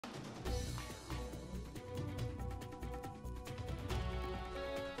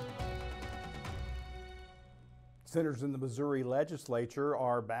Senators in the Missouri legislature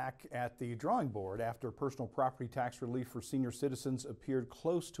are back at the drawing board after personal property tax relief for senior citizens appeared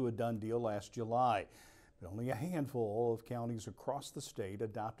close to a done deal last July. But only a handful of counties across the state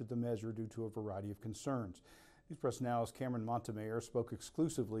adopted the measure due to a variety of concerns. News Press Now's Cameron Montemayor spoke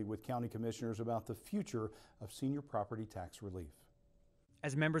exclusively with county commissioners about the future of senior property tax relief.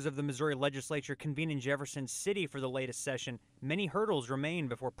 As members of the Missouri legislature convene in Jefferson City for the latest session, many hurdles remain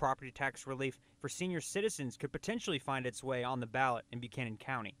before property tax relief for senior citizens could potentially find its way on the ballot in Buchanan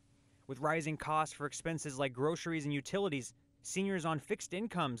County. With rising costs for expenses like groceries and utilities, seniors on fixed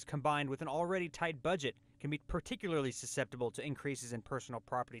incomes combined with an already tight budget can be particularly susceptible to increases in personal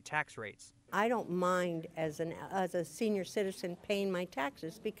property tax rates. I don't mind as a senior citizen paying my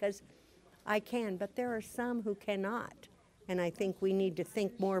taxes because I can, but there are some who cannot. And I think we need to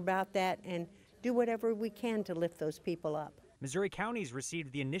think more about that and do whatever we can to lift those people up. Missouri counties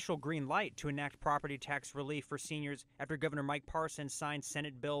received the initial green light to enact property tax relief for seniors after Governor Mike Parson signed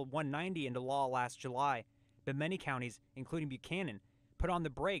Senate Bill 190 into law last July. But many counties, including Buchanan, put on the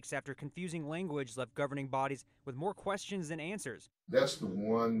brakes after confusing language left governing bodies with more questions than answers. That's the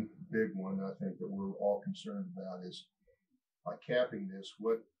one big one I think that we're all concerned about is by capping this,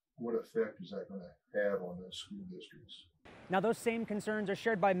 what effect is that going to have on those school districts? Now, those same concerns are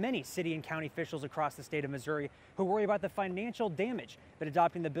shared by many city and county officials across the state of Missouri who worry about the financial damage that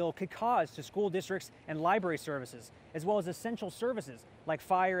adopting the bill could cause to school districts and library services, as well as essential services like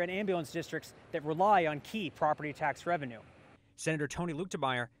fire and ambulance districts that rely on key property tax revenue. Senator Tony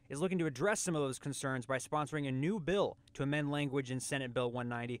Luetkemeyer is looking to address some of those concerns by sponsoring a new bill to amend language in Senate Bill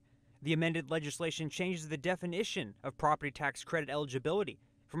 190. The amended legislation changes the definition of property tax credit eligibility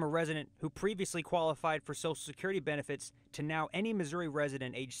from a resident who previously qualified for Social Security benefits to now any Missouri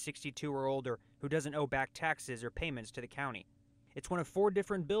resident age 62 or older who doesn't owe back taxes or payments to the county. It's one of 4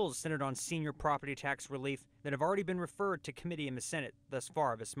 different bills centered on senior property tax relief that have already been referred to committee in the Senate thus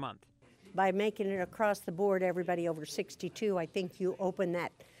far this month. By making it across the board, everybody over 62, I think you open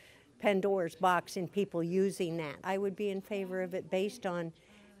that Pandora's box in people using that. I would be in favor of it based on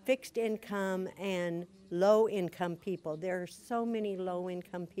fixed income and low-income people. There are so many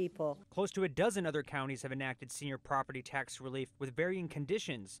low-income people. Close to a dozen other counties have enacted senior property tax relief with varying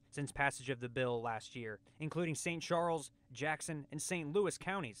conditions since passage of the bill last year, including St. Charles, Jackson, and St. Louis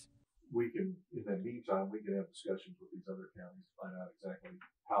counties. We can, in the meantime, we can have discussions with these other counties to find out exactly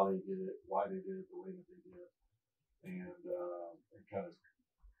how they did it, why they did it the way that they did, and kind of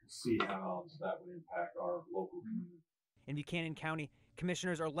see how that would impact our local community. In Buchanan County,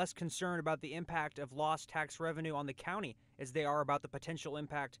 commissioners are less concerned about the impact of lost tax revenue on the county as they are about the potential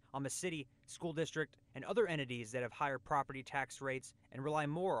impact on the city, school district, and other entities that have higher property tax rates and rely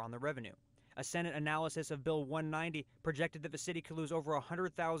more on the revenue. A Senate analysis of Bill 190 projected that the city could lose over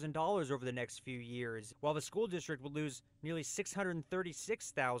 $100,000 over the next few years, while the school district would lose nearly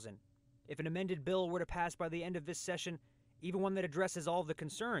 $636,000. If an amended bill were to pass by the end of this session, even one that addresses all of the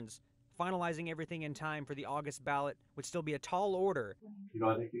concerns, finalizing everything in time for the August ballot would still be a tall order.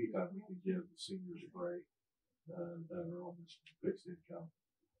 I think anytime we can give the seniors a break that are on this fixed income,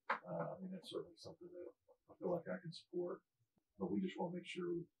 that's certainly something that I feel like I can support, but we just want to make sure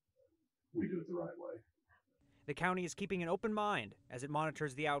we do it the right way. The county is keeping an open mind as it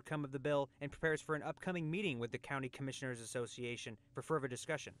monitors the outcome of the bill and prepares for an upcoming meeting with the County Commissioners Association for further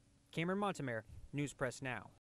discussion. Cameron Montemayor, News Press Now.